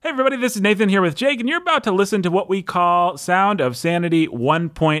everybody, this is Nathan here with Jake, and you're about to listen to what we call Sound of Sanity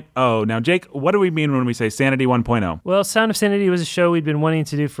 1.0. Now, Jake, what do we mean when we say Sanity 1.0? Well, Sound of Sanity was a show we'd been wanting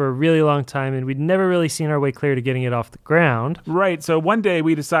to do for a really long time, and we'd never really seen our way clear to getting it off the ground. Right, so one day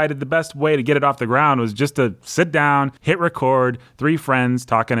we decided the best way to get it off the ground was just to sit down, hit record, three friends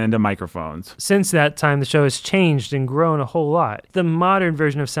talking into microphones. Since that time, the show has changed and grown a whole lot. The modern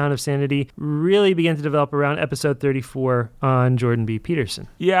version of Sound of Sanity really began to develop around episode 34 on Jordan B. Peterson.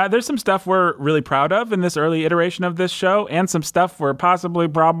 Yeah, there's some stuff we're really proud of in this early iteration of this show, and some stuff we're possibly,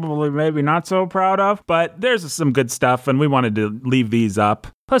 probably, maybe not so proud of, but there's some good stuff, and we wanted to leave these up.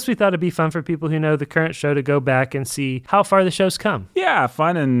 Plus, we thought it'd be fun for people who know the current show to go back and see how far the show's come. Yeah,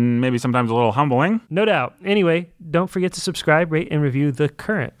 fun and maybe sometimes a little humbling. No doubt. Anyway, don't forget to subscribe, rate, and review the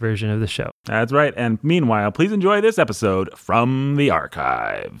current version of the show. That's right, and meanwhile, please enjoy this episode from the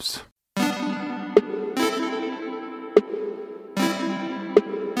archives.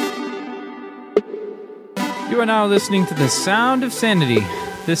 You are now listening to the Sound of Sanity.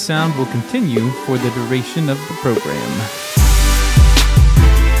 This sound will continue for the duration of the program.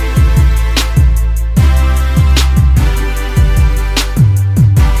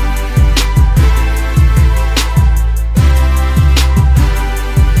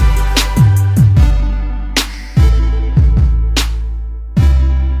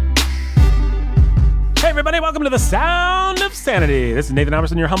 Welcome to the Sound of Sanity. This is Nathan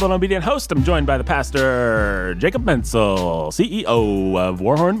Alberson, your humble and obedient host. I'm joined by the pastor, Jacob Menzel, CEO of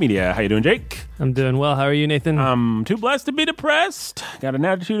Warhorn Media. How you doing, Jake? I'm doing well. How are you, Nathan? I'm too blessed to be depressed. Got an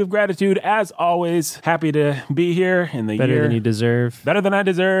attitude of gratitude, as always. Happy to be here in the Better year. than you deserve. Better than I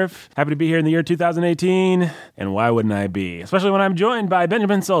deserve. Happy to be here in the year 2018. And why wouldn't I be? Especially when I'm joined by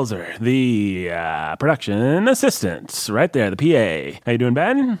Benjamin Sulzer, the production assistant. Right there, the PA. How you doing,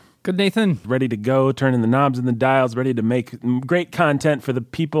 Ben? Good, Nathan. Ready to go, turning the knobs and the dials, ready to make great content for the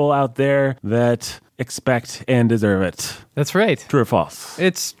people out there that expect and deserve it. That's right. True or false?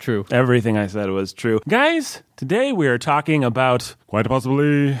 It's true. Everything I said was true. Guys, today we are talking about, quite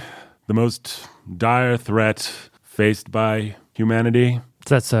possibly, the most dire threat faced by humanity. Is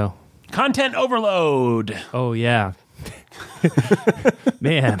that so? Content overload. Oh, yeah.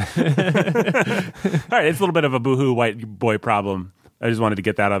 Man. All right, it's a little bit of a boohoo white boy problem. I just wanted to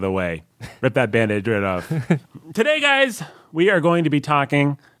get that out of the way. Rip that Band-Aid right off. Today, guys, we are going to be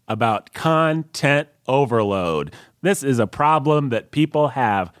talking about content overload. This is a problem that people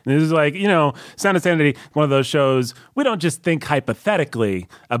have. This is like, Sound of Sanity, one of those shows, we don't just think hypothetically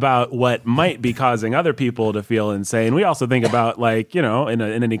about what might be causing other people to feel insane. We also think about, in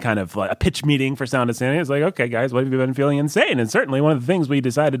any kind of a pitch meeting for Sound of Sanity, it's like, okay, guys, what have you been feeling insane? And certainly one of the things we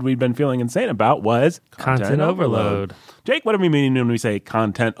decided we'd been feeling insane about was content overload. Jake, what do we mean when we say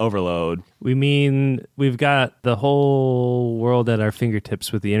content overload? We mean we've got the whole world at our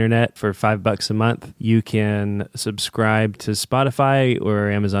fingertips with the internet for $5 a month. You can subscribe to Spotify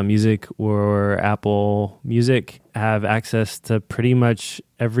or Amazon Music or Apple Music, have access to pretty much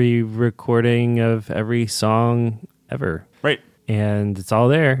every recording of every song ever. Right. And it's all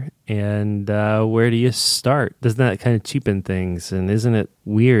there. And where do you start? Doesn't that kind of cheapen things? And isn't it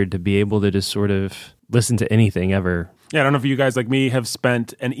weird to be able to just sort of listen to anything ever? Yeah, I don't know if you guys like me have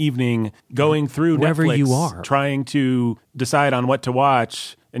spent an evening going through wherever Netflix, you are, trying to decide on what to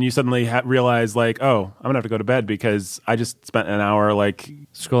watch, and you suddenly realize, I'm going to have to go to bed because I just spent an hour,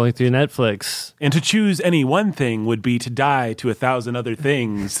 scrolling through Netflix. And to choose any one thing would be to die to 1,000 other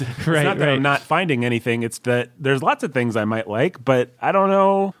things. It's not that I'm not finding anything. It's that there's lots of things I might like, but I don't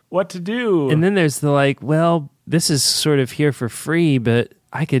know what to do. And then there's the this is sort of here for free, but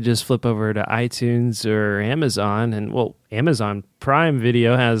I could just flip over to iTunes or Amazon, and Amazon Prime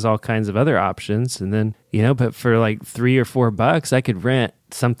Video has all kinds of other options. And then, but for $3 or $4, I could rent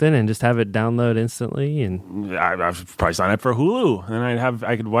something and just have it download instantly. And I should probably sign up for Hulu, and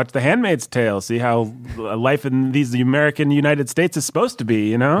I could watch The Handmaid's Tale, see how life in the American United States is supposed to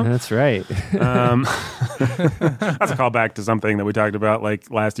be. That's right. That's a callback to something that we talked about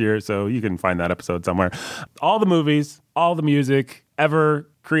last year, so you can find that episode somewhere. All the movies, all the music ever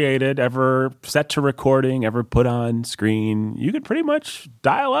created, ever set to recording, ever put on screen, you could pretty much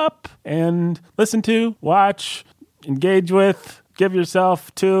dial up and listen to, watch, engage with, give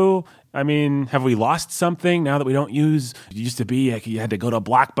yourself to. I mean, have we lost something now that we don't use? It used to be you had to go to a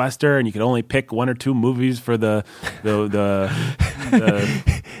Blockbuster and you could only pick one or two movies for the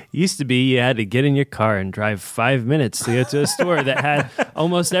Used to be you had to get in your car and drive 5 minutes to go to a store that had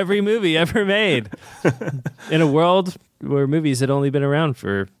almost every movie ever made in a world where movies had only been around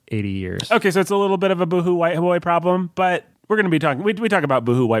for 80 years. Okay, so it's a little bit of a boohoo white boy problem, but we're going to be talking. We talk about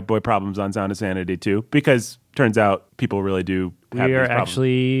boohoo white boy problems on Sound of Sanity too, because turns out people really do. We are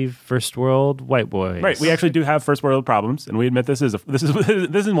actually first world white boys. Right. We actually do have first world problems, and we admit this is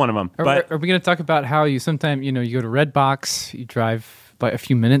one of them. Are we going to talk about how you sometimes, you go to Redbox, you drive by a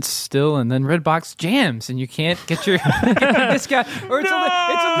few minutes still, and then Redbox jams, and you can't get your discount, or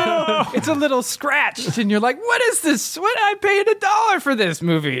it's a little scratched, and you're like, "What is this? What I paid $1 for this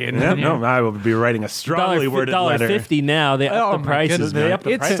movie?" And I will be writing a strongly worded letter. $1.50 now. They up the prices. They up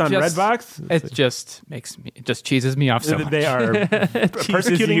the price on Redbox. It just cheeses me off so much. They are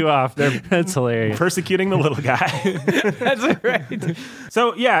persecuting you off. That's hilarious. Persecuting the little guy. That's right.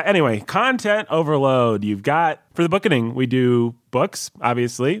 So yeah. Anyway, content overload. You've got for the Bookening, we do books.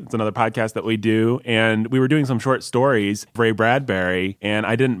 Obviously, it's another podcast that we do, and we were doing some short stories of Ray Bradbury, and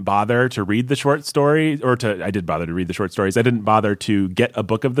I didn't bother to read the short stories, I did bother to read the short stories. I didn't bother to get a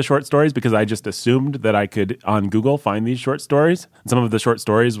book of the short stories because I just assumed that I could on Google find these short stories. Some of the short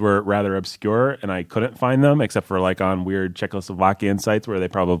stories were rather obscure, and I couldn't find them except for like on weird Czechoslovakian sites where they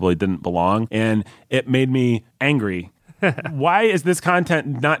probably didn't belong, and it made me angry. Why is this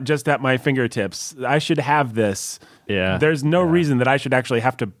content not just at my fingertips? I should have this. Yeah. There's no reason that I should actually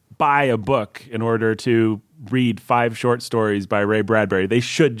have to buy a book in order to read 5 short stories by Ray Bradbury. They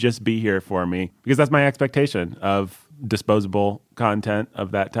should just be here for me because that's my expectation of disposable content of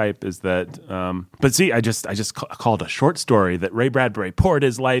that type is that but see, I just called a short story that Ray Bradbury poured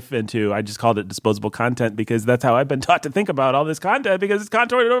his life into. I just called it disposable content because that's how I've been taught to think about all this content because it's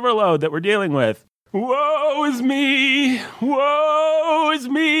content overload that we're dealing with. Woe is me,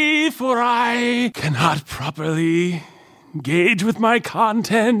 for I cannot properly engage with my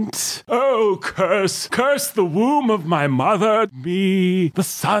content. Oh, curse the womb of my mother, me, the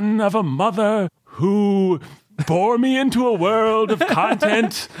son of a mother who bore me into a world of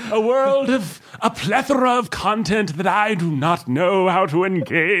content, a plethora of content that I do not know how to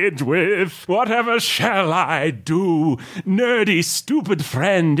engage with. Whatever shall I do? Nerdy, stupid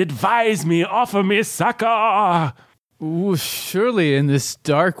friend, advise me, offer me succor. Ooh, surely in this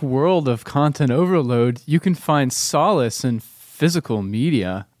dark world of content overload, you can find solace in physical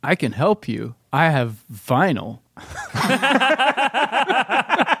media. I can help you. I have vinyl.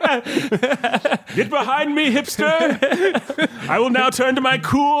 Get behind me, hipster! I will now turn to my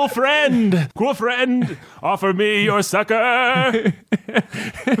cool friend. Cool friend, offer me your sucker.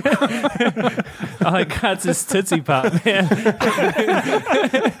 All I got's this Tootsie Pop, man.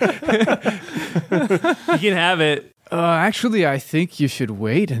 You can have it. Actually, I think you should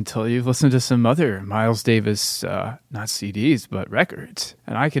wait until you've listened to some other Miles Davis, not CDs, but records.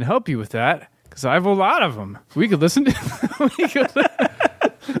 And I can help you with that, because I have a lot of them. We could listen to...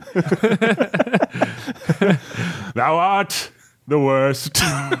 Thou art the worst.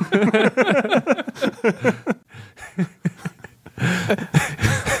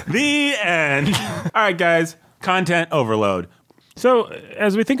 The end. All right, guys. Content overload. So,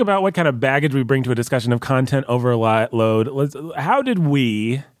 as we think about what kind of baggage we bring to a discussion of content overload, how have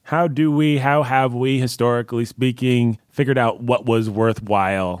we, historically speaking, figured out what was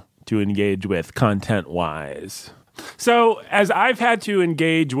worthwhile to engage with content-wise? So, as I've had to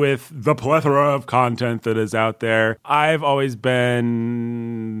engage with the plethora of content that is out there, I've always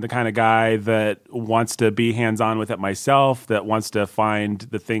been the kind of guy that wants to be hands-on with it myself, that wants to find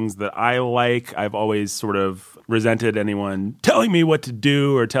the things that I like. I've always sort of resented anyone telling me what to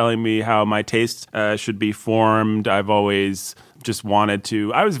do or telling me how my taste should be formed. I've always just wanted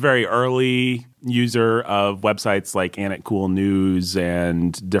to. I was a very early user of websites like Annette Cool News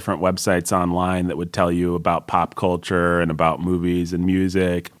and different websites online that would tell you about pop culture and about movies and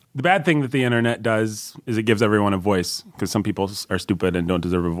music. The bad thing that the internet does is it gives everyone a voice because some people are stupid and don't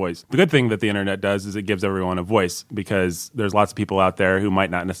deserve a voice. The good thing that the internet does is it gives everyone a voice because there's lots of people out there who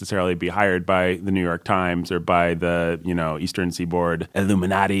might not necessarily be hired by the New York Times or by the, Eastern Seaboard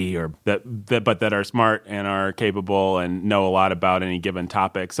Illuminati or but that are smart and are capable and know a lot about any given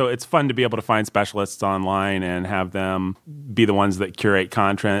topic. So it's fun to be able to find specialists online and have them be the ones that curate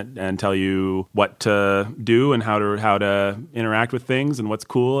content and tell you what to do and how to interact with things and what's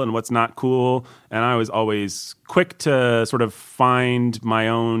cool and what's not cool. And I was always quick to sort of find my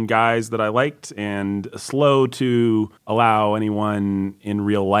own guys that I liked and slow to allow anyone in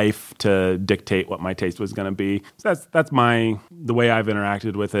real life to dictate what my taste was going to be. So that's the way I've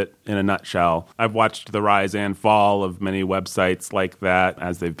interacted with it in a nutshell. I've watched the rise and fall of many websites websites like that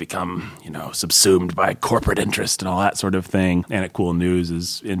as they've become, subsumed by corporate interest and all that sort of thing. And at Cool News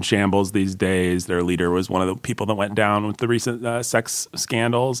is in shambles these days. Their leader was one of the people that went down with the recent sex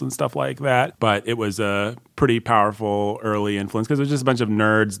scandals and stuff like that. But it was a pretty powerful early influence because it was just a bunch of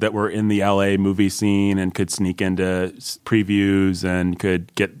nerds that were in the LA movie scene and could sneak into previews and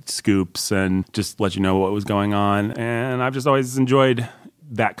could get scoops and just let you know what was going on. And I've just always enjoyed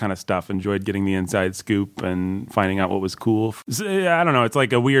that kind of stuff, enjoyed getting the inside scoop and finding out what was cool. I don't know. It's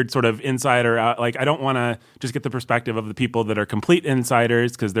like a weird sort of insider. Like, I don't want to just get the perspective of the people that are complete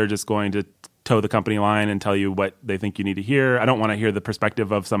insiders because they're just going to toe the company line and tell you what they think you need to hear. I don't want to hear the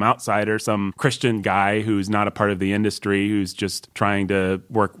perspective of some outsider, some Christian guy who's not a part of the industry, who's just trying to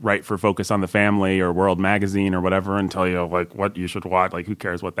work right for Focus on the Family or World Magazine or whatever and tell you like what you should watch. Like, who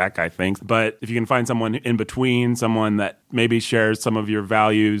cares what that guy thinks? But if you can find someone in between, someone that maybe shares some of your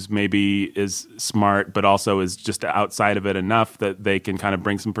values, maybe is smart, but also is just outside of it enough that they can kind of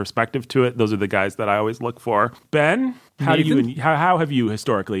bring some perspective to it, those are the guys that I always look for. Ben? How have you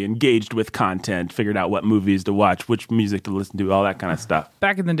historically engaged with content, figured out what movies to watch, which music to listen to, all that kind of stuff?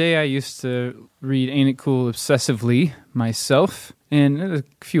 Back in the day, I used to read Ain't It Cool obsessively myself, and a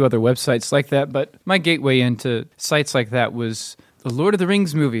few other websites like that. But my gateway into sites like that was the Lord of the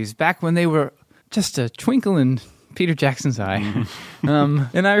Rings movies, back when they were just a twinkle in Peter Jackson's eye.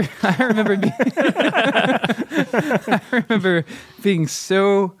 And I remember I remember being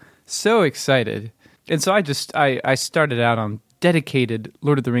so excited. And so I started out on dedicated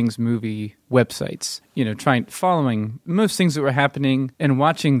Lord of the Rings movie websites, following most things that were happening and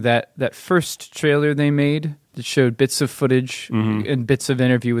watching that first trailer they made that showed bits of footage and bits of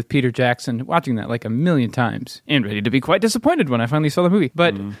interview with Peter Jackson, watching that like a million times and ready to be quite disappointed when I finally saw the movie.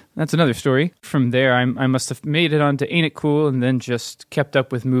 But that's another story. From there, I must have made it onto Ain't It Cool and then just kept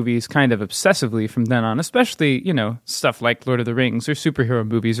up with movies kind of obsessively from then on, especially, stuff like Lord of the Rings or superhero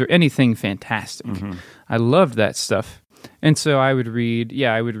movies or anything fantastic. I loved that stuff. And so I would read,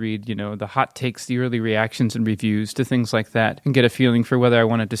 the hot takes, the early reactions and reviews to things like that and get a feeling for whether I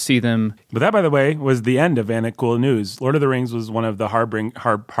wanted to see them. But that, by the way, was the end of Ain't It Cool News. Lord of the Rings was one of the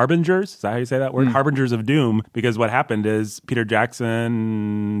harbingers, is that how you say that word? Harbingers of doom, because what happened is Peter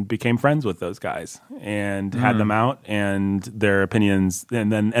Jackson became friends with those guys and had them out and their opinions.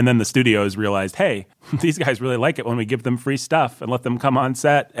 And then the studios realized, hey, these guys really like it when we give them free stuff and let them come on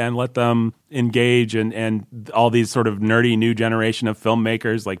set and let them engage and all these sort of nerdy new generation of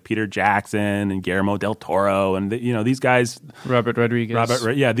filmmakers like Peter Jackson and Guillermo del Toro and these guys, Robert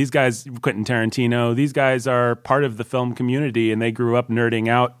Rodriguez, these guys, Quentin Tarantino, these guys are part of the film community and they grew up nerding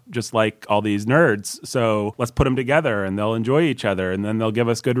out just like all these nerds. So let's put them together and they'll enjoy each other and then they'll give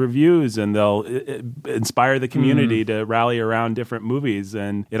us good reviews and they'll inspire the community to rally around different movies.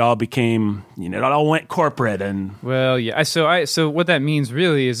 And it all became, it all went corporate. And well, yeah. So what that means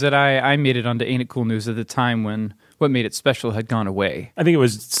really is that I made it onto Ain't It Cool News at the time when what made it special had gone away. I think it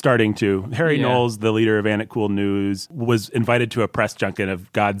was starting to. Harry Knowles, the leader of Ain't It Cool News, was invited to a press junket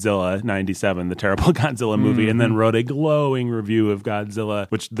of Godzilla 97, the terrible Godzilla movie, and then wrote a glowing review of Godzilla,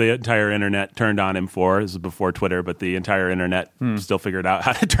 which the entire internet turned on him for. This was before Twitter, but the entire internet still figured out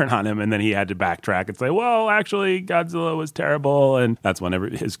how to turn on him, and then he had to backtrack and say, well, actually, Godzilla was terrible, and that's when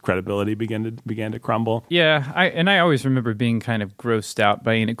his credibility began to crumble. Yeah, I always remember being kind of grossed out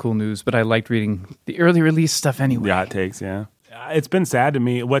by Ain't It Cool News, but I liked reading the early release stuff anyway. The hot takes, yeah. It's been sad to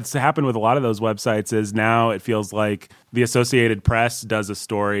me. What's happened with a lot of those websites is now it feels like the Associated Press does a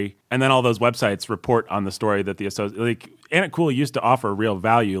story, and then all those websites report on the story that the Ain't It Cool used to offer real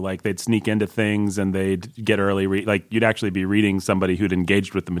value. Like they'd sneak into things and they'd get early you'd actually be reading somebody who'd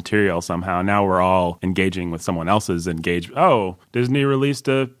engaged with the material somehow. Now we're all engaging with someone else's engagement. Oh, Disney released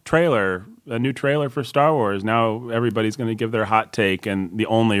a new trailer for Star Wars. Now everybody's going to give their hot take, and the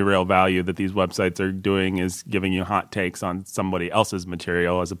only real value that these websites are doing is giving you hot takes on somebody else's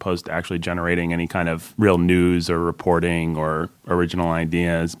material as opposed to actually generating any kind of real news or reporting or original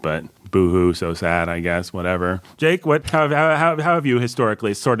ideas. But boo-hoo, so sad, I guess, whatever. Jake, how have you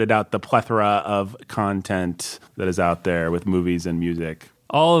historically sorted out the plethora of content that is out there with movies and music?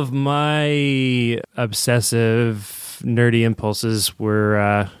 All of my obsessive, nerdy impulses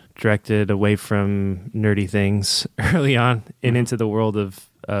were directed away from nerdy things early on and into the world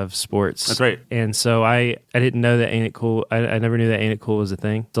of sports. That's right. And so I didn't know that Ain't It Cool. I never knew that Ain't It Cool was a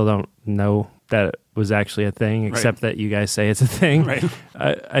thing. Still don't know that was actually a thing, except that you guys say it's a thing. Right.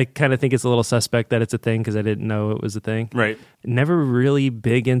 I kind of think it's a little suspect that it's a thing because I didn't know it was a thing. Right. Never really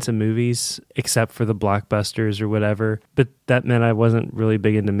big into movies except for the blockbusters or whatever. But that meant I wasn't really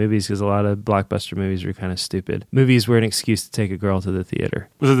big into movies because a lot of blockbuster movies were kind of stupid. Movies were an excuse to take a girl to the theater.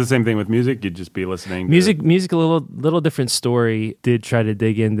 Was it the same thing with music? You'd just be listening to Music, a little different story. Did try to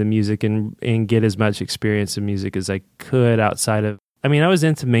dig into music and get as much experience in music as I could outside of. I mean, I was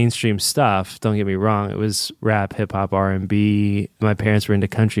into mainstream stuff. Don't get me wrong. It was rap, hip hop, R&B. My parents were into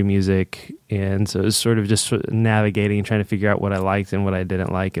country music, and so it was sort of navigating and trying to figure out what I liked and what I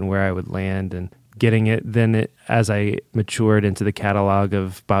didn't like and where I would land and getting it. Then as I matured into the catalog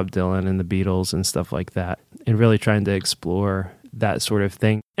of Bob Dylan and the Beatles and stuff like that, and really trying to explore that sort of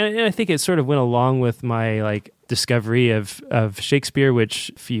thing. And I think it sort of went along with my discovery of Shakespeare,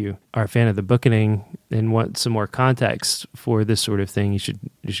 which if you are a fan of the Bookening and want some more context for this sort of thing, you should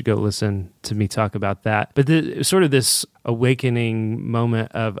go listen to me talk about that. But sort of this awakening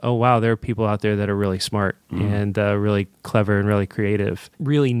moment of, oh wow, there are people out there that are really smart and really clever and really creative,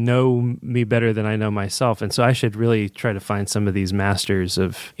 really know me better than I know myself. And so I should really try to find some of these masters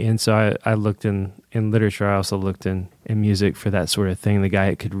and so I looked in literature. I also looked in music for that sort of thing. The guy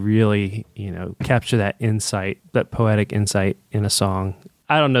that could really, capture that insight, that poetic insight in a song.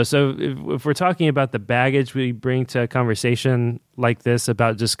 I don't know. So if we're talking about the baggage we bring to a conversation like this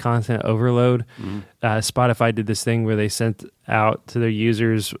about just content overload, Spotify did this thing where they sent out to their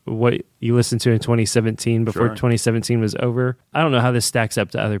users what you listened to in 2017 before 2017 was over. I don't know how this stacks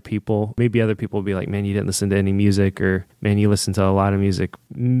up to other people. Maybe other people will be like, man, you didn't listen to any music, or man, you listened to a lot of music.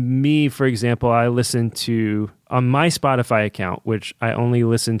 Me, for example, I listened to, on my Spotify account, which I only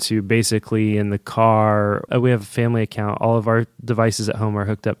listen to basically in the car. We have a family account. All of our devices at home are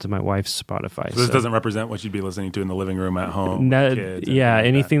hooked up to my wife's Spotify. So this doesn't represent what you'd be listening to in the living room at home.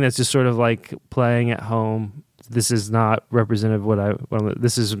 Anything that's just sort of like playing at home. This is not representative of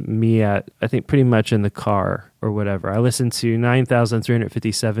this is me at, I think, pretty much in the car or whatever. I listen to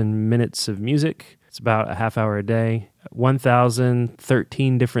 9,357 minutes of music. It's about a half hour a day,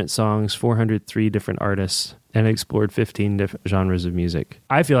 1,013 different songs, 403 different artists, and explored 15 different genres of music.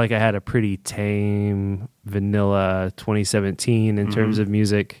 I feel like I had a pretty tame, vanilla 2017 in terms of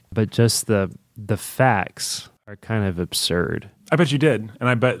music, but just the facts are kind of absurd. I bet you did, and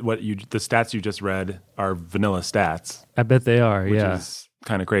I bet the stats you just read are vanilla stats. I bet they are, which is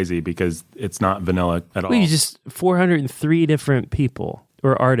kind of crazy because it's not vanilla at all. You just 403 different people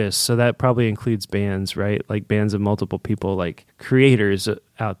or artists, so that probably includes bands, right? Like bands of multiple people, like creators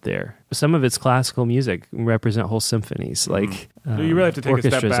out there. Some of it's classical music, represent whole symphonies. So you really have to take a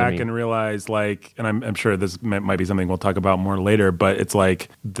step back and realize, and I'm sure this might be something we'll talk about more later, but it's like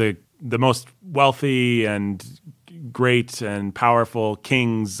the most wealthy and great and powerful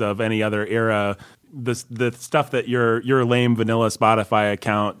kings of any other era, the stuff that your lame vanilla Spotify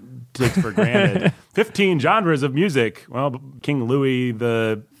account takes for granted. 15 genres of music. Well, King Louis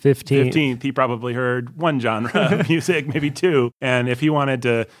the 15th, he probably heard one genre of music, maybe two. And if he wanted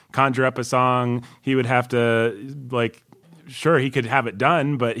to conjure up a song, he would have to sure, he could have it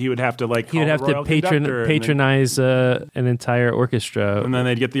done, but he would have to he would have to patronize an entire orchestra, and then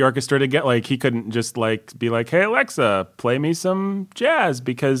they'd get the orchestra to get he couldn't just be like, hey Alexa, play me some jazz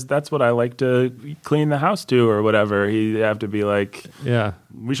because that's what I like to clean the house to or whatever. He'd have to be like, yeah,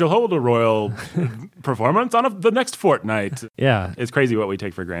 we shall hold a royal performance on the next fortnight. Yeah, it's crazy what we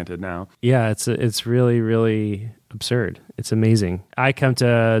take for granted now. Yeah, it's really, really absurd. It's amazing. I come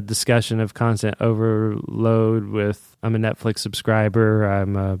to a discussion of content overload with, I'm a Netflix subscriber,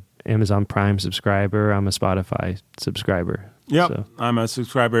 I'm a Amazon Prime subscriber, I'm a Spotify subscriber. Yep. So. I'm a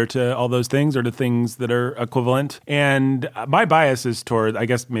subscriber to all those things or to things that are equivalent. And my bias is toward, I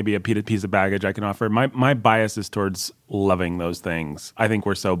guess maybe a piece of baggage I can offer. My bias is towards loving those things. I think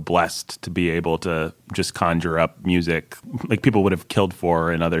we're so blessed to be able to just conjure up music like people would have killed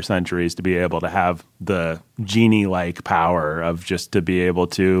for in other centuries, to be able to have the genie-like power of just to be able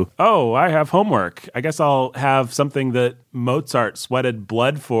to, oh, I have homework. I guess I'll have something that Mozart sweated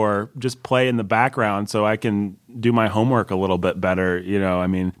blood for just play in the background so I can do my homework a little bit better. To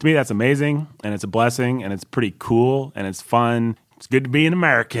me, that's amazing, and it's a blessing, and it's pretty cool, and it's fun. It's good to be an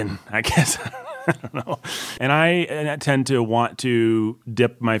American, I guess. I don't know. And I tend to want to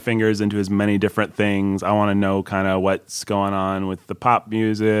dip my fingers into as many different things. I want to know kind of what's going on with the pop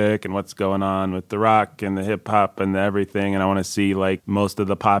music and what's going on with the rock and the hip hop and the everything. And I want to see most of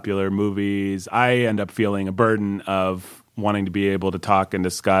the popular movies. I end up feeling a burden of wanting to be able to talk and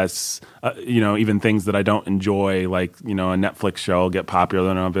discuss, even things that I don't enjoy, like, a Netflix show will get popular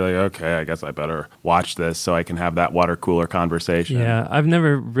and I'll be like, okay, I guess I better watch this so I can have that water cooler conversation. Yeah, I've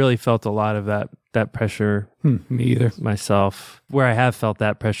never really felt a lot of that pressure Me either. myself. Where I have felt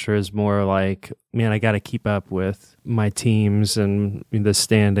that pressure is more like, man, I got to keep up with my teams and the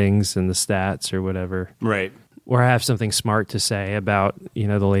standings and the stats or whatever. Right. Or I have something smart to say about,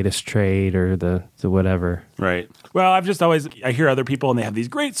 the latest trade or the whatever. Right. Well, I hear other people and they have these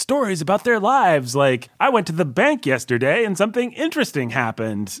great stories about their lives. Like, I went to the bank yesterday and something interesting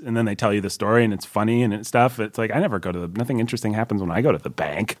happened. And then they tell you the story and it's funny and it's stuff. It's like, I never nothing interesting happens when I go to the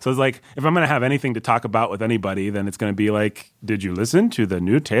bank. So it's like, if I'm going to have anything to talk about with anybody, then it's going to be like, did you listen to the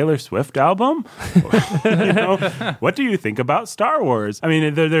new Taylor Swift album? What do you think about Star Wars? I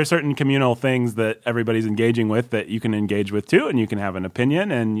mean, there are certain communal things that everybody's engaging with that you can engage with too, and you can have an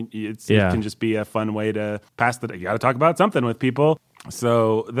opinion, and it can just be a fun way to pass the day. You got to talk about something with people.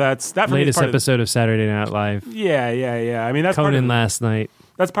 So that for Latest me is episode of Saturday Night Live. Yeah. I mean, that's Conan part of, last night.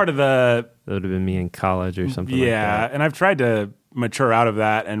 That's part of the. That would have been me in college or something like that. And I've tried to mature out of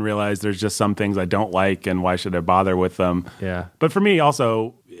that and realize there's just some things I don't like, and why should I bother with them? Yeah. But for me,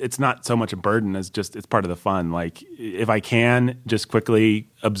 also, it's not so much a burden as just it's part of the fun. Like, if I can just quickly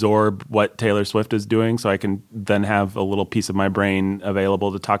absorb what Taylor Swift is doing so I can then have a little piece of my brain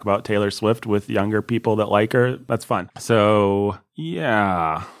available to talk about Taylor Swift with younger people that like her, that's fun. So,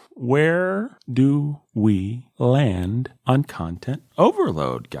 yeah. Where do we land on content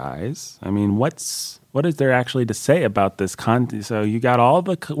overload, guys? I mean, what is there actually to say about this content? So you got all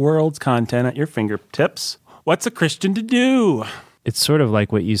the world's content at your fingertips. What's a Christian to do? It's sort of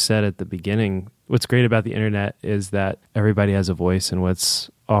like what you said at the beginning. What's great about the internet is that everybody has a voice, and what's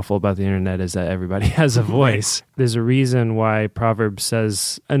awful about the internet is that everybody has a voice. There's a reason why Proverbs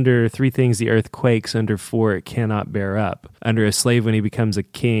says, under 3 things the earth quakes, under 4 it cannot bear up. Under a slave when he becomes a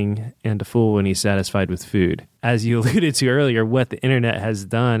king, and a fool when he's satisfied with food. As you alluded to earlier, what the internet has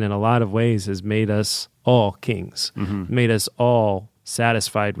done in a lot of ways has made us all kings, made us all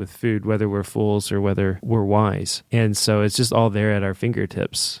satisfied with food, whether we're fools or whether we're wise. And so it's just all there at our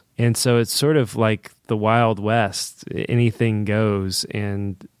fingertips. And so it's sort of like the Wild West. Anything goes,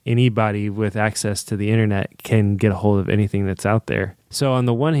 and anybody with access to the internet can get a hold of anything that's out there. So on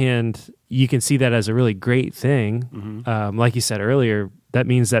the one hand, you can see that as a really great thing. Like you said earlier, that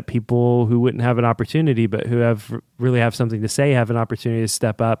means that people who wouldn't have an opportunity, but who really have something to say, have an opportunity to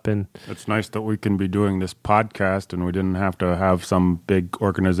step up. And it's nice that we can be doing this podcast, and we didn't have to have some big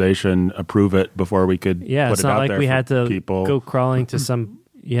organization approve it before we could. Yeah, put it's it not out like there we for had to people. Go crawling to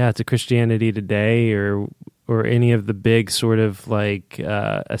to Christianity Today or any of the big sort of like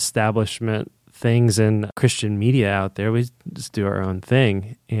establishment things in Christian media out there. We just do our own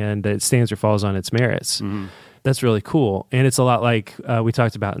thing, and it stands or falls on its merits. That's really cool. And it's a lot like we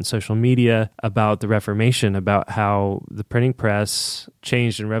talked about in social media about the Reformation, about how the printing press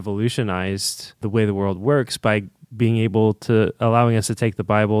changed and revolutionized the way the world works by being able to allowing us to take the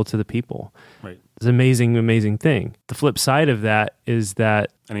Bible to the people. Right. It's an amazing, amazing thing. The flip side of that is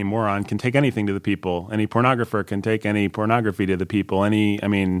that any moron can take anything to the people. Any pornographer can take any pornography to the people.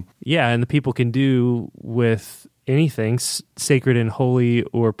 Yeah, and the people can do with anything sacred and holy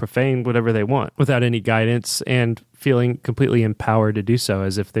or profane, whatever they want, without any guidance and feeling completely empowered to do so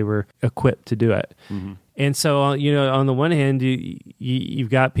as if they were equipped to do it. And so, on the one hand, you've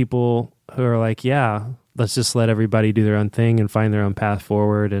got people who are like, yeah, let's just let everybody do their own thing and find their own path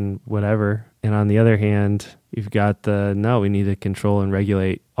forward and whatever. And on the other hand, you've got we need to control and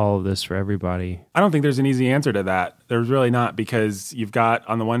regulate all of this for everybody. I don't think there's an easy answer to that. There's really not, because you've got,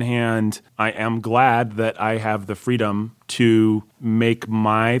 on the one hand, I am glad that I have the freedom to make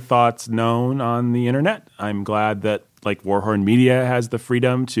my thoughts known on the internet. I'm glad that Warhorn Media has the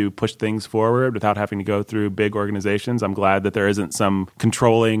freedom to push things forward without having to go through big organizations. I'm glad that there isn't some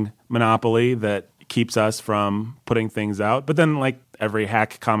controlling monopoly that keeps us from putting things out. But then, like every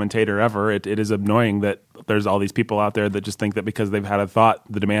hack commentator ever, it is annoying that there's all these people out there that just think that because they've had a thought,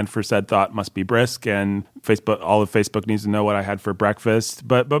 the demand for said thought must be brisk, and all of Facebook needs to know what I had for breakfast.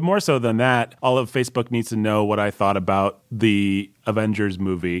 But more so than that, all of Facebook needs to know what I thought about the Avengers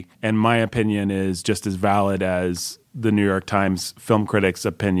movie. And my opinion is just as valid as the New York Times film critic's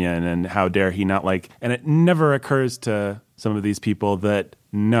opinion, and how dare he not and it never occurs to some of these people that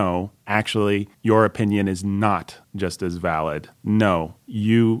no, actually, your opinion is not just as valid. No,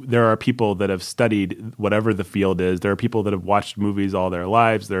 there are people that have studied whatever the field is. There are people that have watched movies all their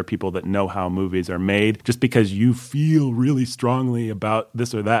lives. There are people that know how movies are made. Just because you feel really strongly about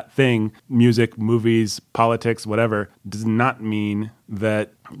this or that thing, music, movies, politics, whatever, does not mean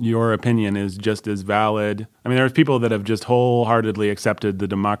that your opinion is just as valid. I mean, there's people that have just wholeheartedly accepted the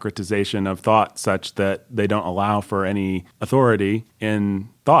democratization of thought such that they don't allow for any authority in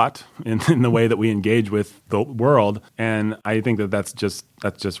thought in the way that we engage with the world. And I think that's just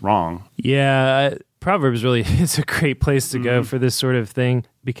wrong. Yeah, Proverbs really is a great place to go for this sort of thing,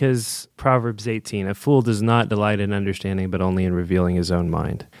 because Proverbs 18, a fool does not delight in understanding, but only in revealing his own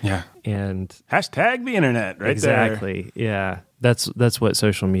mind. Yeah. And hashtag the internet right exactly, there. Yeah. That's what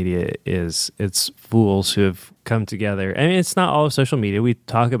social media is. It's fools who have come together. I mean, it's not all of social media. We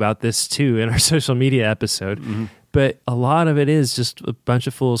talk about this too in our social media episode. But a lot of it is just a bunch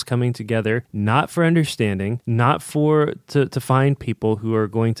of fools coming together, not for understanding, not for to find people who are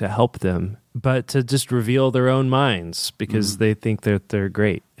going to help them, but to just reveal their own minds because they think that they're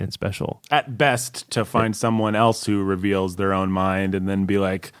great and special. At best, to find someone else who reveals their own mind and then be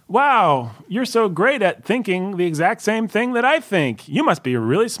like, wow, you're so great at thinking the exact same thing that I think. You must be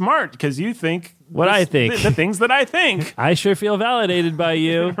really smart because you think I think. The things that I think. I sure feel validated by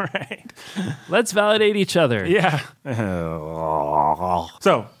you. Right. Let's validate each other. Yeah.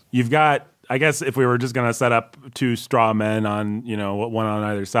 So you've got, I guess if we were just going to set up two straw men on, one on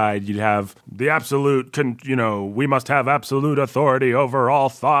either side, you'd have the absolute, we must have absolute authority over all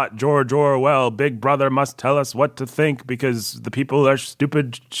thought. George Orwell, Big Brother must tell us what to think because the people are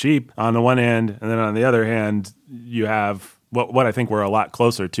stupid sheep on the one hand. And then on the other hand, you have what I think we're a lot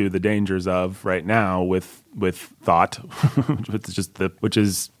closer to the dangers of right now with thought, which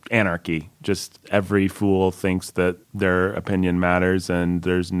is anarchy. Just every fool thinks that their opinion matters, and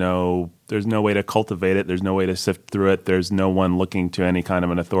there's no way to cultivate it. There's no way to sift through it. There's no one looking to any kind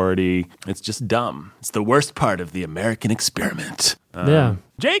of an authority. It's just dumb. It's the worst part of the American experiment. Yeah.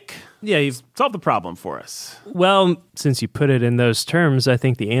 Jake? Yeah, you've solved the problem for us. Well, since you put it in those terms, I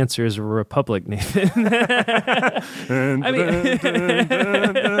think the answer is a republic, Nathan.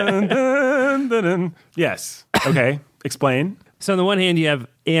 Yes. Okay. Explain. So on the one hand, you have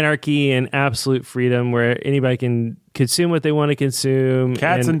anarchy and absolute freedom where anybody can consume what they want to consume.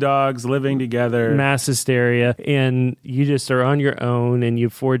 Cats and dogs living together. Mass hysteria. And you just are on your own and you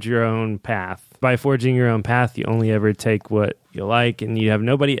forge your own path. By forging your own path, you only ever take what you like and you have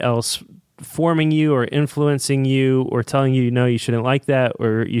nobody else forming you or influencing you or telling you, no, you shouldn't like that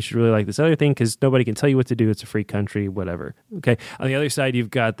or you should really like this other thing because nobody can tell you what to do. It's a free country, whatever. Okay. On the other side,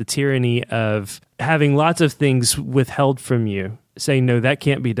 you've got the tyranny of having lots of things withheld from you, saying, no, that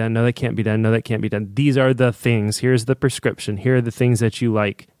can't be done. No, that can't be done. No, that can't be done. These are the things. Here's the prescription. Here are the things that you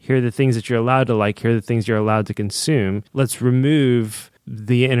like. Here are the things that you're allowed to like. Here are the things you're allowed to consume. Let's remove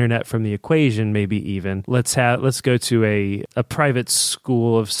the internet from the equation, maybe even. Let's go to a private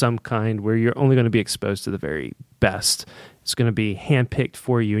school of some kind where you're only going to be exposed to the very best. It's going to be handpicked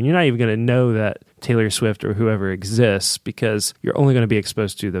for you, and you're not even going to know that Taylor Swift or whoever exists because you're only going to be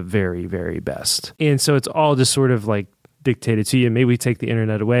exposed to the very, very best. And so it's all just sort of like dictated to you. Maybe we take the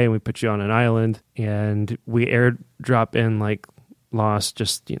internet away and we put you on an island and we airdrop in like Lost,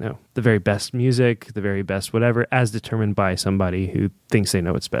 just, the very best music, the very best whatever, as determined by somebody who thinks they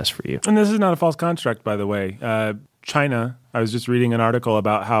know what's best for you. And this is not a false construct, by the way. China, I was just reading an article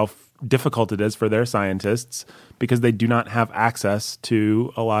about how difficult it is for their scientists because they do not have access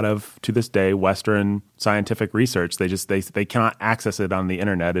to a lot of, to this day, Western scientific research. They cannot access it on the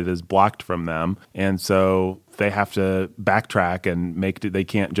internet. It is blocked from them. And so they have to backtrack and they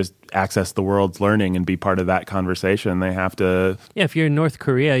can't just access the world's learning and be part of that conversation. They have to... Yeah, if you're in North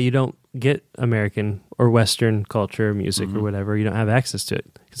Korea, you don't get American or Western culture, music or whatever. You don't have access to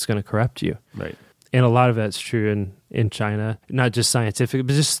it. It's going to corrupt you. Right. And a lot of that's true in China, not just scientific,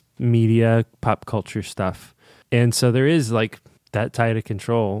 but just media, pop culture stuff. And so there is like that tight of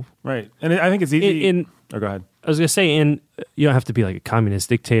control. Right. And I think it's easy... go ahead. I was going to say, and you don't have to be like a communist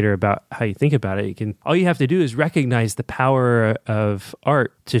dictator about how you think about it. All you have to do is recognize the power of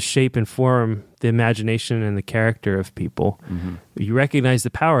art to shape and form the imagination and the character of people. Mm-hmm. You recognize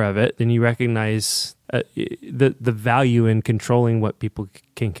the power of it, then you recognize the value in controlling what people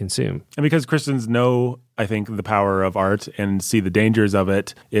can consume. And because Christians know, I think, the power of art and see the dangers of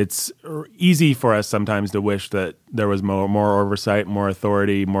it, it's easy for us sometimes to wish that there was more oversight, more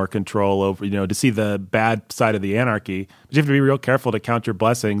authority, more control over, to see the bad side of the anarchy. But you have to be real careful to count your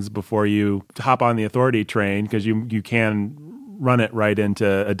blessings before you hop on the authority train because you can run it right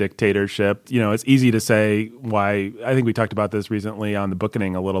into a dictatorship. It's easy to say why. I think we talked about this recently on the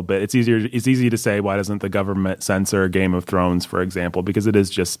Bookening a little bit. It's easy to say why doesn't the government censor Game of Thrones, for example, because it is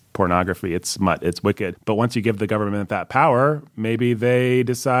just pornography. It's smut. It's wicked. But once you give the government that power, maybe they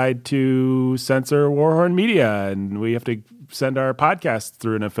decide to censor Warhorn Media, and we have to send our podcasts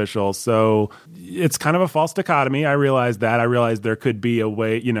through an official. So it's kind of a false dichotomy. I realize that. I realize there could be a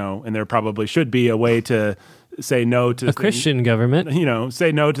way, and there probably should be a way to say no to a Christian government.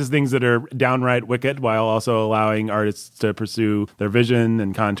 Say no to things that are downright wicked while also allowing artists to pursue their vision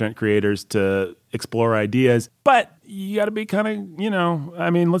and content creators to explore ideas. But you got to be kind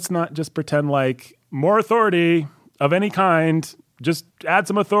of, let's not just pretend like more authority of any kind. Just add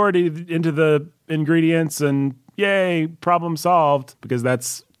some authority into the ingredients and yay, problem solved, because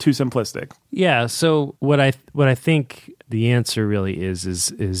that's too simplistic. Yeah. So what I think the answer really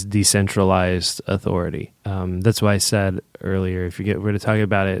is decentralized authority. That's why I said earlier, if we're to talk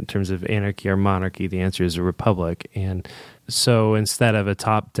about it in terms of anarchy or monarchy, the answer is a republic. And so instead of a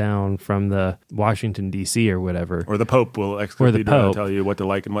top down from the Washington D.C. or whatever, or the Pope will explicitly tell you what to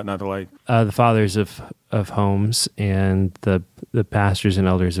like and what not to like. The fathers of homes and the pastors and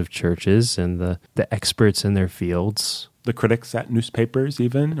elders of churches and the experts in their fields. The critics at newspapers,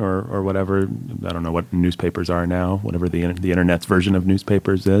 even, or whatever. I don't know what newspapers are now. Whatever the internet's version of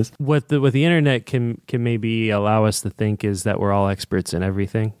newspapers is. What the internet can maybe allow us to think is that we're all experts in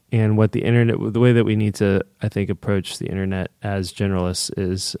everything. And what the way that we need to, I think, approach the internet as generalists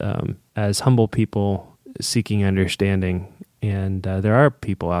is as humble people seeking understanding. And there are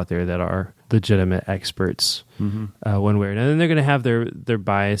people out there that are legitimate experts one way or another. And they're going to have their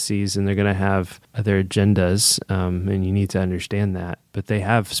biases and they're going to have their agendas, and you need to understand that. But they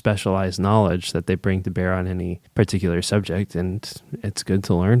have specialized knowledge that they bring to bear on any particular subject, and it's good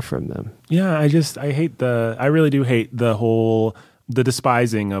to learn from them. Yeah, I really do hate the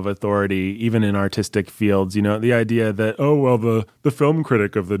despising of authority, even in artistic fields. The idea that, the film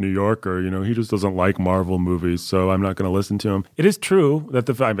critic of the New Yorker, he just doesn't like Marvel movies, so I'm not going to listen to him. It is true that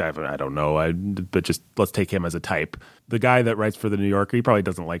I don't know, but just let's take him as a type. The guy that writes for the New Yorker, he probably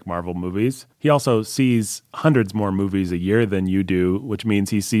doesn't like Marvel movies. He also sees hundreds more movies a year than you do, which means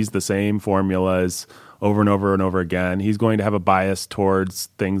he sees the same formulas over and over and over again. He's going to have a bias towards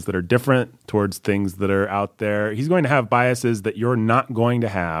things that are different, towards things that are out there. He's going to have biases that you're not going to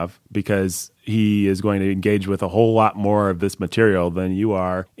have because he is going to engage with a whole lot more of this material than you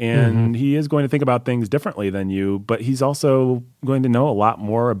are. And he is going to think about things differently than you, but he's also going to know a lot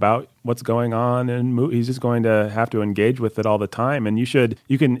more about what's going on, and he's just going to have to engage with it all the time. And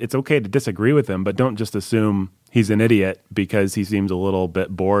it's okay to disagree with him, but don't just assume he's an idiot because he seems a little bit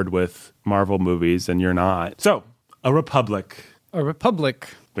bored with Marvel movies and you're not. So, a republic. A republic.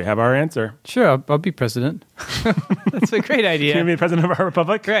 We have our answer. Sure, I'll be president. That's a great idea. You're going to be president of our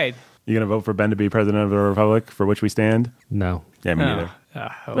republic? Great. You going to vote for Ben to be president of the republic for which we stand? No. Yeah, me neither.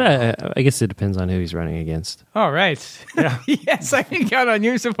 I guess it depends on who he's running against. All right. Yeah. Yes, I can count on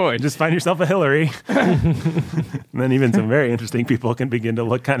your support. Just find yourself a Hillary. And then even some very interesting people can begin to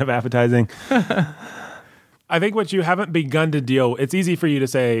look kind of appetizing. I think what you haven't begun to deal, it's easy for you to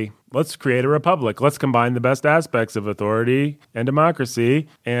say, let's create a republic. Let's combine the best aspects of authority and democracy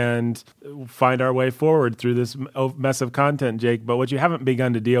and find our way forward through this mess of content, Jake. But what you haven't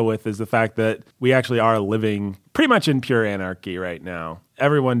begun to deal with is the fact that we actually are living pretty much in pure anarchy right now.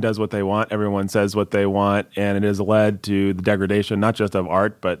 Everyone does what they want. Everyone says what they want. And it has led to the degradation, not just of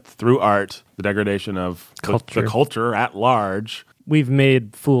art, but through art, the degradation of the culture at large. We've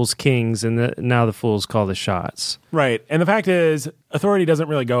made fools kings, and now the fools call the shots. Right. And the fact is, authority doesn't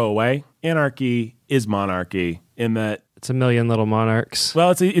really go away. Anarchy is monarchy in that it's a million little monarchs.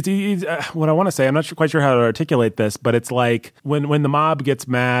 Well, it's what I want to say. I'm not quite sure how to articulate this, but it's like when the mob gets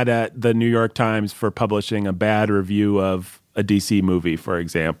mad at the New York Times for publishing a bad review of a DC movie, for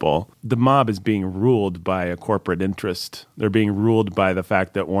example, the mob is being ruled by a corporate interest. They're being ruled by the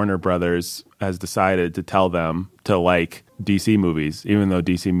fact that Warner Brothers has decided to tell them to like DC movies, even though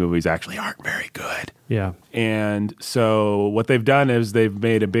DC movies actually aren't very good. Yeah. And so what they've done is they've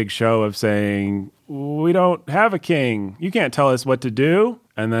made a big show of saying, we don't have a king. You can't tell us what to do.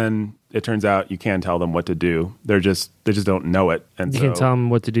 And then it turns out you can tell them what to do. They just don't know it. And you can tell them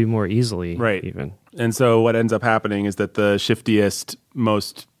what to do more easily. Right. Even. And so what ends up happening is that the shiftiest,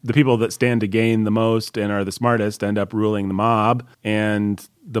 the people that stand to gain the most and are the smartest end up ruling the mob. And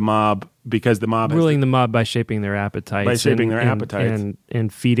the mob, because the mob ruling the mob by shaping their appetites. And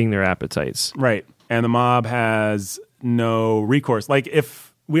feeding their appetites. Right. And the mob has no recourse. Like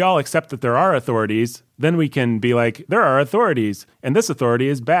if we all accept that there are authorities, then we can be like, there are authorities, and this authority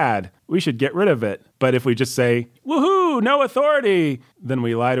is bad. We should get rid of it. But if we just say, woohoo, no authority, then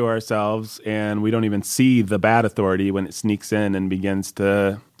we lie to ourselves, and we don't even see the bad authority when it sneaks in and begins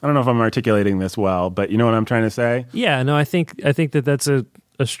to... I don't know if I'm articulating this well, but you know what I'm trying to say? Yeah, no, I think that that's a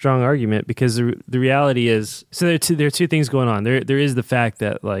strong argument, because the reality is... So there are two things going on. There is the fact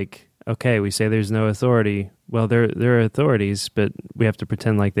that, like, okay, we say there's no authority. Well, there are authorities, but we have to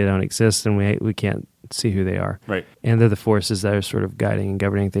pretend like they don't exist, and we can't see who they are. Right. And they're the forces that are sort of guiding and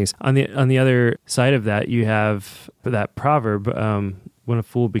governing things. On the other side of that, you have that proverb, when a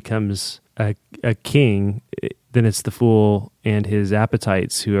fool becomes a king, then it's the fool and his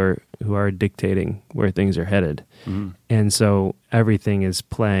appetites who are dictating where things are headed. Mm-hmm. And so everything is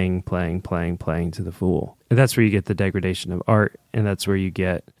playing to the fool. And that's where you get the degradation of art, and that's where you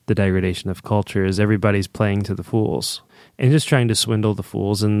get the degradation of culture, is everybody's playing to the fools and just trying to swindle the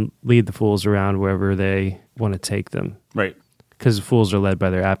fools and lead the fools around wherever they want to take them. Right. Because the fools are led by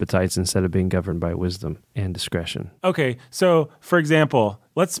their appetites instead of being governed by wisdom and discretion. Okay, so for example,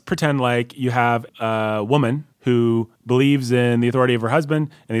 let's pretend like you have a woman who believes in the authority of her husband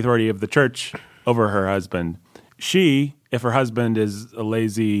and the authority of the church over her husband. She, if her husband is a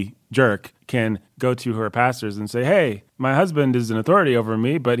lazy jerk, can go to her pastors and say, hey, my husband is an authority over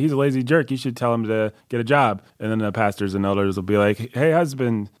me, but he's a lazy jerk. You should tell him to get a job. And then the pastors and elders will be like, hey,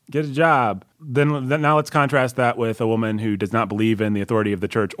 husband, get a job. Then now let's contrast that with a woman who does not believe in the authority of the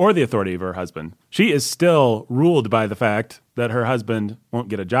church or the authority of her husband. She is still ruled by the fact that her husband won't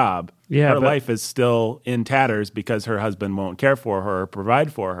get a job. Yeah, her life is still in tatters because her husband won't care for her or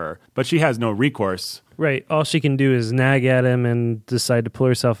provide for her. But she has no recourse. Right. All she can do is nag at him and decide to pull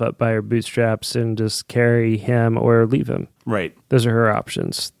herself up by her bootstraps and just carry him or leave him. Right. Those are her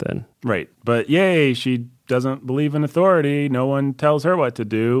options then. Right. But yay, she doesn't believe in authority. No one tells her what to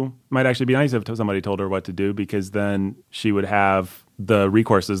do. Might actually be nice if somebody told her what to do, because then she would have the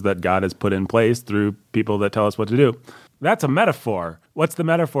recourses that God has put in place through people that tell us what to do. That's a metaphor. What's the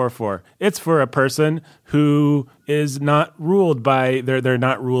metaphor for? It's for a person who is not ruled by, they're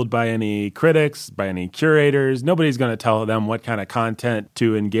not ruled by any critics, by any curators. Nobody's going to tell them what kind of content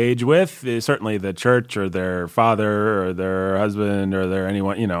to engage with. Certainly the church or their father or their husband or their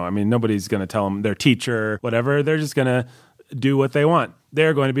anyone, nobody's going to tell them, their teacher, whatever. They're just going to do what they want.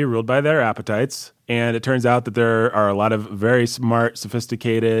 They're going to be ruled by their appetites. And it turns out that there are a lot of very smart,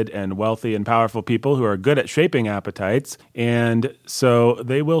 sophisticated, and wealthy and powerful people who are good at shaping appetites. And so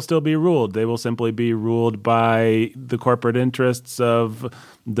they will still be ruled. They will simply be ruled by the corporate interests of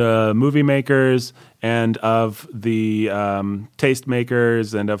the movie makers and of the taste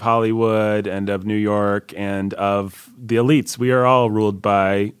makers and of Hollywood and of New York and of the elites. We are all ruled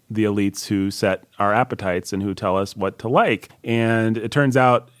by the elites who set our appetites and who tell us what to like. And it turns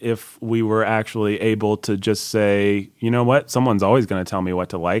out if we were actually able to just say, you know what, someone's always going to tell me what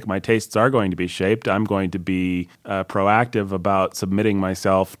to like. My tastes are going to be shaped. I'm going to be proactive about submitting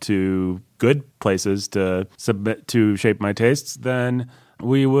myself to good places to shape my tastes, then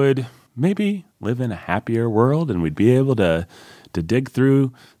we would maybe live in a happier world and we'd be able to dig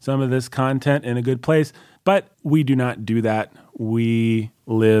through some of this content in a good place. But we do not do that. We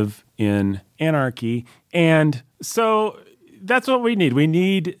live in anarchy. And so that's what we need. We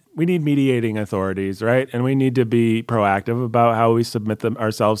need mediating authorities, right? And we need to be proactive about how we submit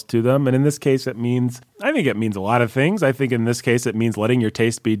ourselves to them. And in this case, I think it means a lot of things. I think in this case, it means letting your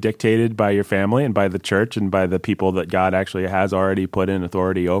taste be dictated by your family and by the church and by the people that God actually has already put in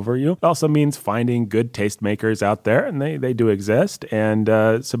authority over you. It also means finding good taste makers out there, and they do exist, and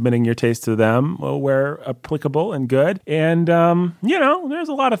submitting your taste to them where applicable and good. And, there's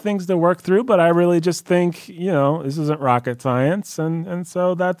a lot of things to work through, but I really just think, this isn't rocket science. And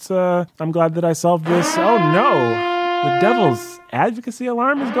so that's, I'm glad that I solved this. Oh no, the devil's advocacy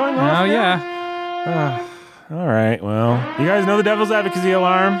alarm is going off. Oh yeah. All right, well, you guys know the devil's advocacy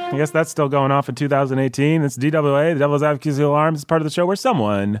alarm. I guess that's still going off in 2018. It's DWA, the devil's advocacy alarm. It's part of the show where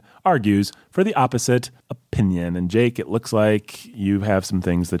someone argues for the opposite opinion. And Jake, it looks like you have some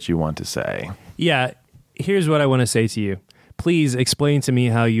things that you want to say. Yeah, here's what I want to say to you. Please explain to me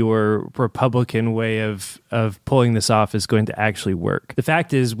how your Republican way of pulling this off is going to actually work. The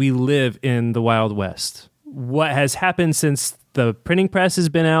fact is, we live in the Wild West. What has happened since the printing press has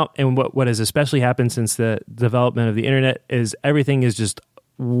been out, and what has especially happened since the development of the internet, is everything is just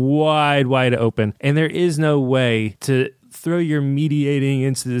wide open. And there is no way to throw your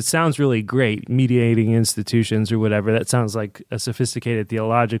it sounds really great, mediating institutions or whatever. That sounds like a sophisticated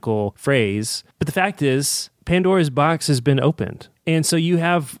theological phrase. But the fact is, Pandora's box has been opened. And so you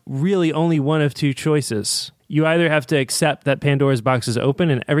have really only one of two choices. You either have to accept that Pandora's box is open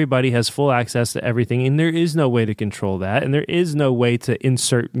and everybody has full access to everything, and there is no way to control that, and there is no way to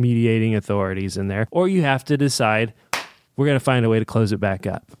insert mediating authorities in there, or you have to decide we're going to find a way to close it back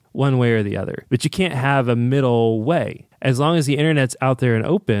up, one way or the other. But you can't have a middle way. As long as the internet's out there and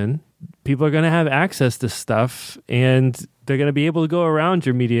open, people are going to have access to stuff, and they're going to be able to go around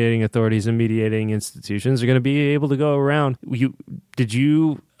your mediating authorities and mediating institutions. They're going to be able to go around. Did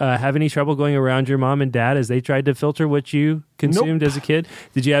you have any trouble going around your mom and dad as they tried to filter what you consumed as a kid?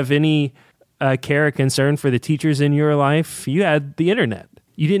 Did you have any care or concern for the teachers in your life? You had the internet.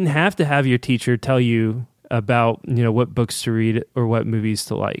 You didn't have to have your teacher tell you about, what books to read or what movies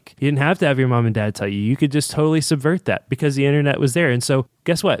to like. You didn't have to have your mom and dad tell you. You could just totally subvert that because the internet was there. And so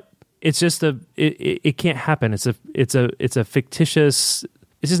guess what? It's just it can't happen. It's a fictitious.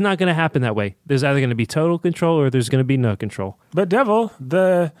 It's just not going to happen that way. There's either going to be total control or there's going to be no control. But Devil,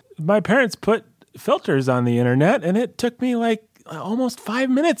 my parents put filters on the internet, and it took me like almost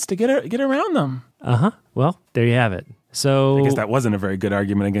 5 minutes to get around them. Well, there you have it. So I guess that wasn't a very good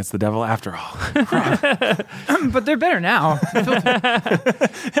argument against the devil after all. But they're better now.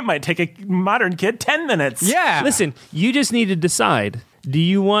 It might take a modern kid 10 minutes. Yeah. Listen, you just need to decide. Do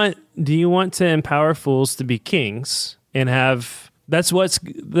you want to empower fools to be kings and have that's what's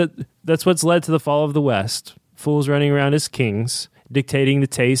led to the fall of the West. Fools running around as kings, dictating the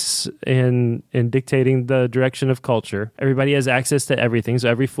tastes and dictating the direction of culture. Everybody has access to everything, so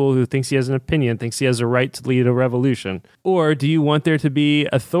every fool who thinks he has an opinion thinks he has a right to lead a revolution. Or do you want there to be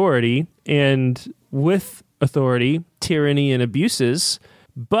authority, and with authority, tyranny and abuses,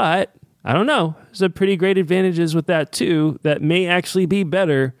 but I don't know, there's some pretty great advantages with that too that may actually be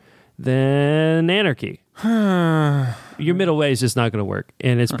better than anarchy. Your middle way is just not going to work,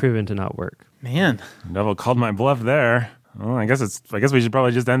 and it's proven to not work. Man. Devil called my bluff there. Well, I guess we should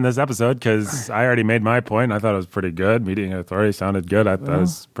probably just end this episode because I already made my point. I thought it was pretty good. Mediating authority sounded good. I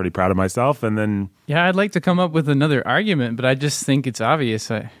was pretty proud of myself. And then, yeah, I'd like to come up with another argument, but I just think it's obvious.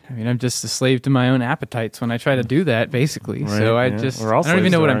 I mean, I'm just a slave to my own appetites when I try to do that, basically. Right, so I don't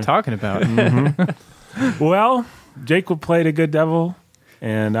even know what I'm talking about. Well, Jake played a good devil,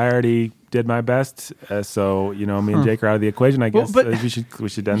 and I already did my best. So me and Jake are out of the equation. I guess we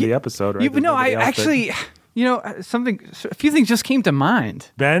should end the episode. Right? But no, I actually. A few things just came to mind.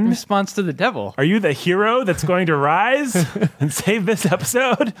 Ben? In response to the devil. Are you the hero that's going to rise and save this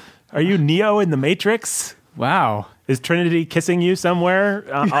episode? Are you Neo in the Matrix? Wow. Is Trinity kissing you somewhere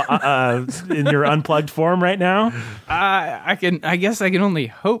in your unplugged form right now? I guess I can only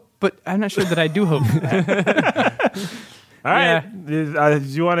hope, but I'm not sure that I do hope for that. All right. Do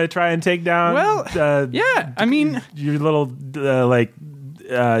you want to try and take down? Well, yeah. I mean, your little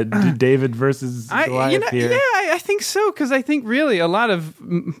David versus Goliath here. Yeah, I think so, because I think really a lot of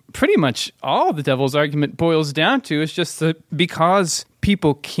pretty much all the devil's argument boils down to is just that because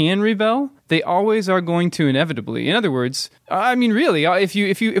people can rebel, they always are going to inevitably. In other words, I mean, really,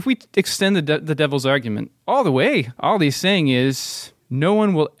 if we extend the devil's argument all the way, all he's saying is no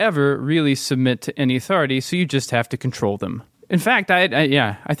one will ever really submit to any authority, so you just have to control them. In fact,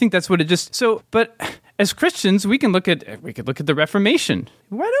 I think that's what it just so. But as Christians, we could look at the Reformation.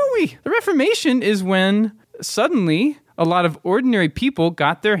 Why don't we? The Reformation is when suddenly a lot of ordinary people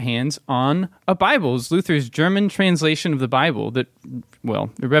got their hands on a Bible. It's Luther's German translation of the Bible that, well,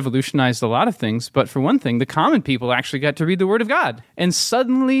 it revolutionized a lot of things. But for one thing, the common people actually got to read the Word of God. And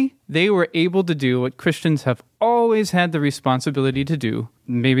suddenly they were able to do what Christians have always had the responsibility to do.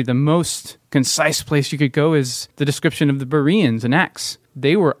 Maybe the most concise place you could go is the description of the Bereans in Acts.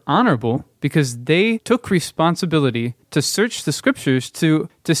 They were honorable because they took responsibility to search the scriptures to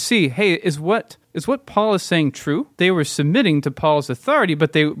see, hey, is what Paul is saying true? They were submitting to Paul's authority,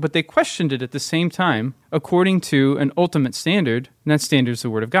 but they questioned it at the same time according to an ultimate standard, and that standard is the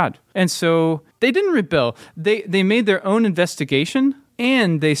Word of God. And so they didn't rebel. They made their own investigation,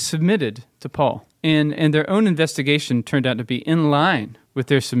 and they submitted to Paul. And their own investigation turned out to be in line with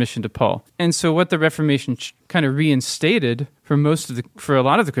their submission to Paul. And so what the Reformation kind of reinstated for a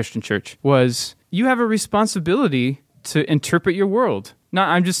lot of the Christian church was you have a responsibility to interpret your world.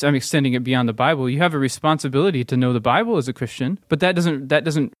 I'm extending it beyond the Bible. You have a responsibility to know the Bible as a Christian, but that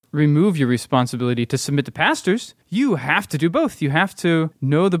doesn't remove your responsibility to submit to pastors. You have to do both. You have to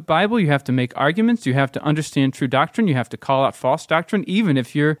know the Bible, you have to make arguments, you have to understand true doctrine, you have to call out false doctrine, even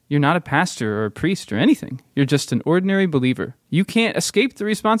if you're not a pastor or a priest or anything. You're just an ordinary believer. You can't escape the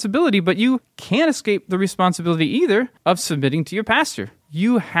responsibility, but you can't escape the responsibility either of submitting to your pastor.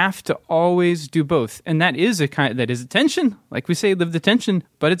 You have to always do both. And that is a tension. Like we say, live the tension,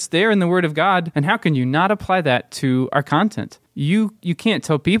 but it's there in the Word of God. And how can you not apply that to our content? You can't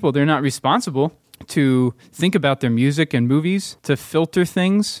tell people they're not responsible to think about their music and movies, to filter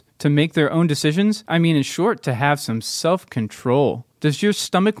things, to make their own decisions. I mean, in short, to have some self-control. Does your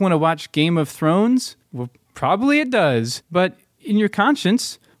stomach want to watch Game of Thrones? Well, probably it does. But in your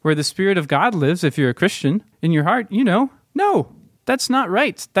conscience, where the Spirit of God lives, if you're a Christian, in your heart, no. that's not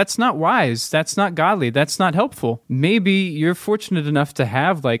right. That's not wise. That's not godly. That's not helpful. Maybe you're fortunate enough to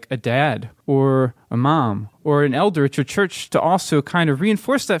have like a dad or a mom or an elder at your church to also kind of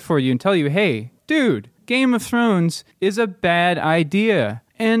reinforce that for you and tell you, hey, dude, Game of Thrones is a bad idea.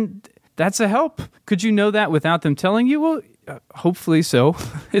 And that's a help. Could you know that without them telling you? Well, hopefully so.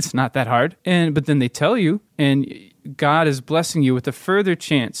 It's not that hard. But then they tell you, and God is blessing you with a further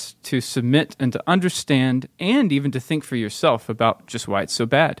chance to submit and to understand and even to think for yourself about just why it's so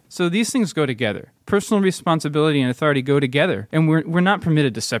bad. So these things go together. Personal responsibility and authority go together, and we're not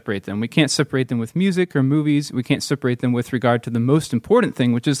permitted to separate them. We can't separate them with music or movies. We can't separate them with regard to the most important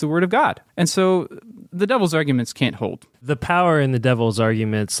thing, which is the Word of God. And so the devil's arguments can't hold. The power in the devil's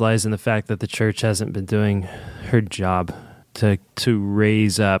arguments lies in the fact that the church hasn't been doing her job to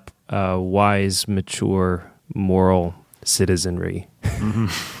raise up wise, mature, moral citizenry.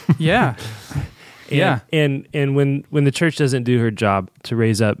 Yeah. And when the church doesn't do her job to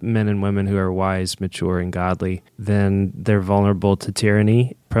raise up men and women who are wise, mature, and godly, then they're vulnerable to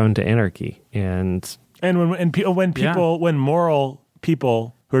tyranny, prone to anarchy. And when moral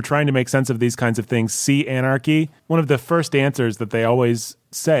people who are trying to make sense of these kinds of things see anarchy, one of the first answers that they always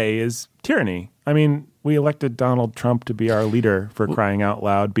say is tyranny. I mean, we elected Donald Trump to be our leader, for crying out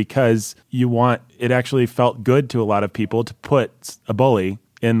loud, because it actually felt good to a lot of people to put a bully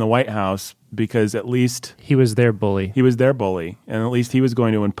in the White House, because at least he was their bully. He was their bully, and at least he was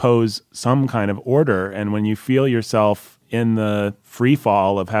going to impose some kind of order. And when you feel yourself in the free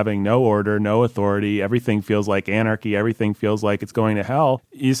fall of having no order, no authority, everything feels like anarchy, everything feels like it's going to hell,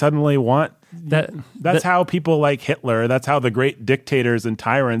 you suddenly want that's how people like Hitler, that's how the great dictators and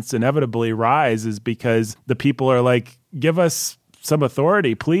tyrants inevitably rise, is because the people are like, give us some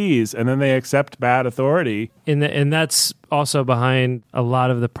authority, please. And then they accept bad authority. And that's also behind a lot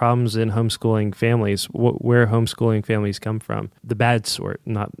of the problems in homeschooling families, where homeschooling families come from. The bad sort,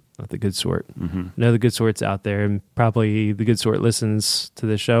 not the good sort. Mm-hmm. No, the good sort's out there, and probably the good sort listens to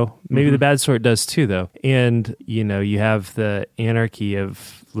the show. Maybe the bad sort does too, though. And, you have the anarchy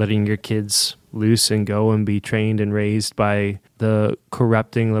of letting your kids loose and go and be trained and raised by the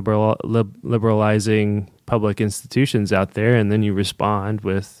corrupting, liberalizing public institutions out there, and then you respond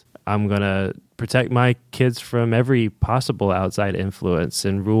with, I'm going to protect my kids from every possible outside influence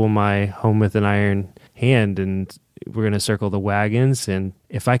and rule my home with an iron hand, and we're going to circle the wagons, and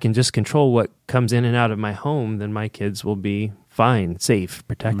if I can just control what comes in and out of my home, then my kids will be fine, safe,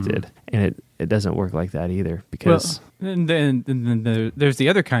 protected. And it doesn't work like that either, because... Well, and then there's the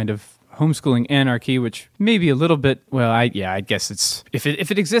other kind of homeschooling anarchy, which may be a little bit, I guess it's, if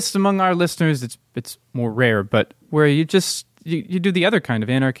it exists among our listeners, it's more rare, but where you just, you do the other kind of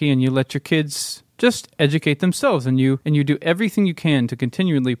anarchy, and you let your kids just educate themselves, and you do everything you can to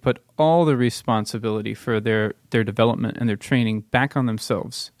continually put all the responsibility for their development and their training back on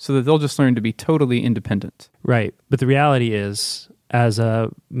themselves, so that they'll just learn to be totally independent. Right. But the reality is, as a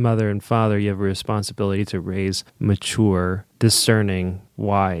mother and father, you have a responsibility to raise mature, discerning,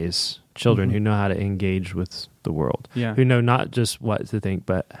 wise children who know how to engage with the world, who know not just what to think,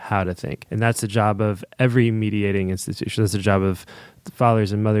 but how to think. And that's the job of every mediating institution. That's the job of the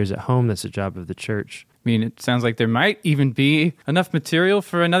fathers and mothers at home. That's the job of the church. I mean, it sounds like there might even be enough material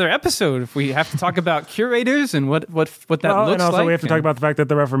for another episode if we have to talk about curators and what that looks like. And also we have to talk about the fact that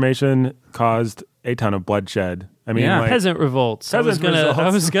the Reformation caused a ton of bloodshed. I mean, peasant revolts. I was gonna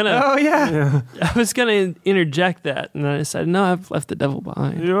interject that, and I decided, no, I've left the devil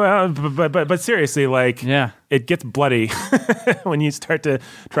behind. Well, but seriously, it gets bloody when you start to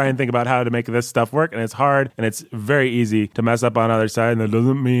try and think about how to make this stuff work, and it's hard, and it's very easy to mess up on the other side, and that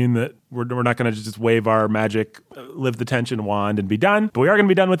doesn't mean that we're not going to just wave our magic live the tension wand and be done. But we are going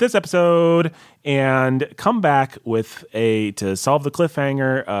to be done with this episode and come back with to solve the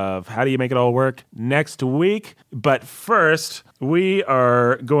cliffhanger of how do you make it all work next week. But first, we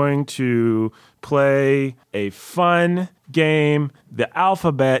are going to play a fun game, the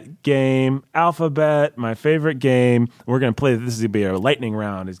alphabet game. Alphabet, my favorite game. We're going to play, this is going to be a lightning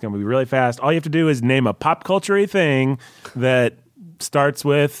round. It's going to be really fast. All you have to do is name a pop culture-y thing that starts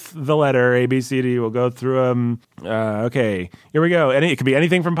with the letter A, B, C, D. We'll go through them. Okay, here we go. It could be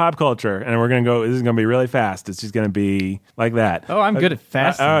anything from pop culture, and we're going to go, this is going to be really fast. It's just going to be like that. Oh, I'm good at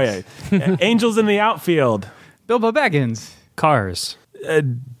fast. Angels in the outfield. Bilbo Baggins. Cars.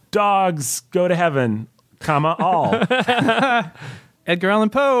 Dogs go to heaven, all. Edgar Allan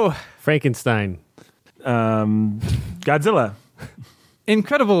Poe. Frankenstein. Godzilla.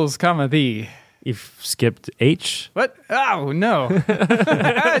 Incredibles, the... You've skipped H. What? Oh, no.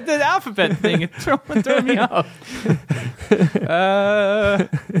 The alphabet thing. It's throwing me off.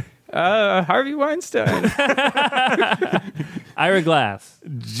 Harvey Weinstein. Ira Glass.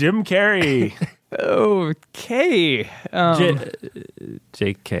 Jim Carrey. Okay.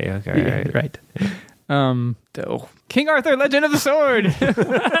 J.K. Okay, Yeah, right. King Arthur, Legend of the Sword.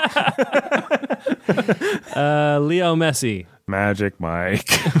 Leo Messi. Magic Mike.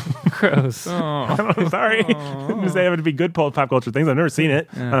 Gross. I'm sorry. I'm just saying it would be good pop culture things. I've never seen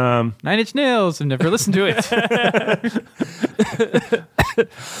it. Nine Inch Nails. I've never listened to it.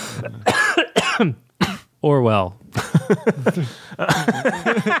 Orwell.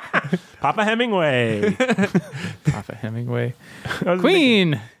 Papa Hemingway. Papa Hemingway. I was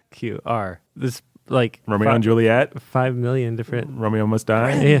Queen. QR. This like Romeo and Juliet. 5 million different. Romeo Must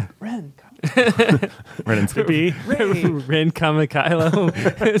Die. Yeah. Ren. Ren and Stimpy. Ren Kamikylo.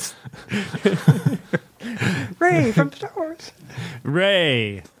 Ray from Star Wars.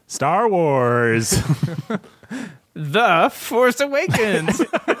 Ray. Star Wars. The Force Awakens.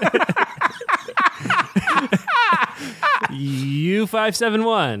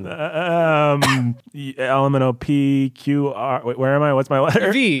 U571. LMNOP. Wait, where am I? What's my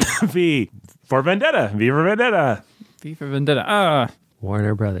letter? V. V. For Vendetta. V for Vendetta. V for Vendetta.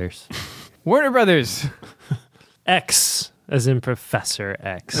 Warner Brothers. Warner Brothers. X, as in Professor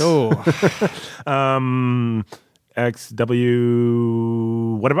X. Oh.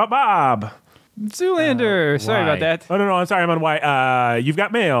 XW. What about Bob? Zoolander. Sorry about why? that. Oh, no, I'm sorry. I'm on Y. You've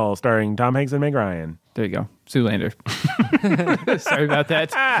Got Mail, starring Tom Hanks and Meg Ryan. There you go. Zoolander. Sorry about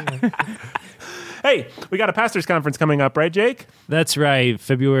that. Hey, we got a pastors conference coming up, right, Jake? That's right.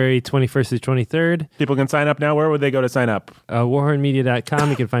 February 21st to 23rd. People can sign up now. Where would they go to sign up? Warhornmedia.com.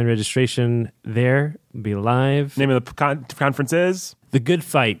 You can find registration there. Be live. Name of the conference is? The Good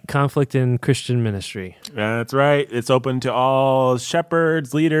Fight, Conflict in Christian Ministry. That's right. It's open to all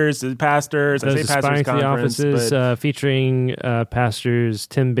shepherds, leaders, pastors. Those I say pastors aspiring to the conference, offices, but featuring pastors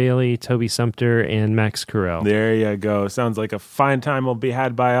Tim Bailey, Toby Sumter, and Max Carell. there you go. Sounds like a fine time will be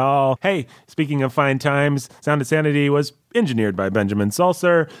had by all. Hey, speaking of fine times, Sound of Sanity was engineered by Benjamin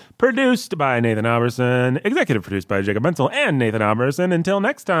Salser, produced by Nathan Alberson, executive produced by Jacob Bensel and Nathan Alberson. Until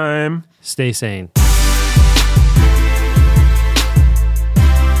next time. Stay sane.